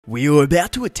We were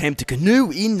about to attempt a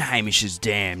canoe in Hamish's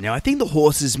dam. Now, I think the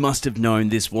horses must have known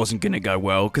this wasn't going to go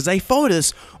well because they followed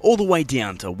us all the way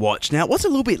down to watch. Now, it was a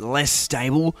little bit less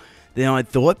stable than I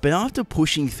thought, but after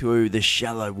pushing through the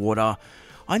shallow water,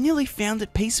 I nearly found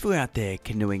it peaceful out there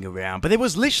canoeing around, but there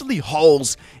was literally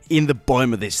holes in the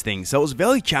bottom of this thing, so it was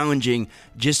very challenging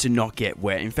just to not get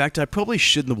wet. In fact, I probably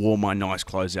shouldn't have worn my nice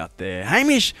clothes out there.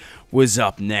 Hamish was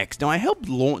up next. Now, I helped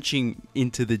launching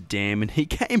into the dam, and he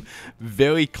came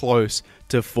very close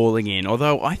to falling in,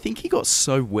 although I think he got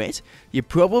so wet, you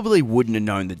probably wouldn't have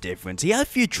known the difference. He had a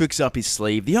few tricks up his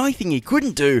sleeve. The only thing he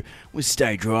couldn't do was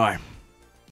stay dry.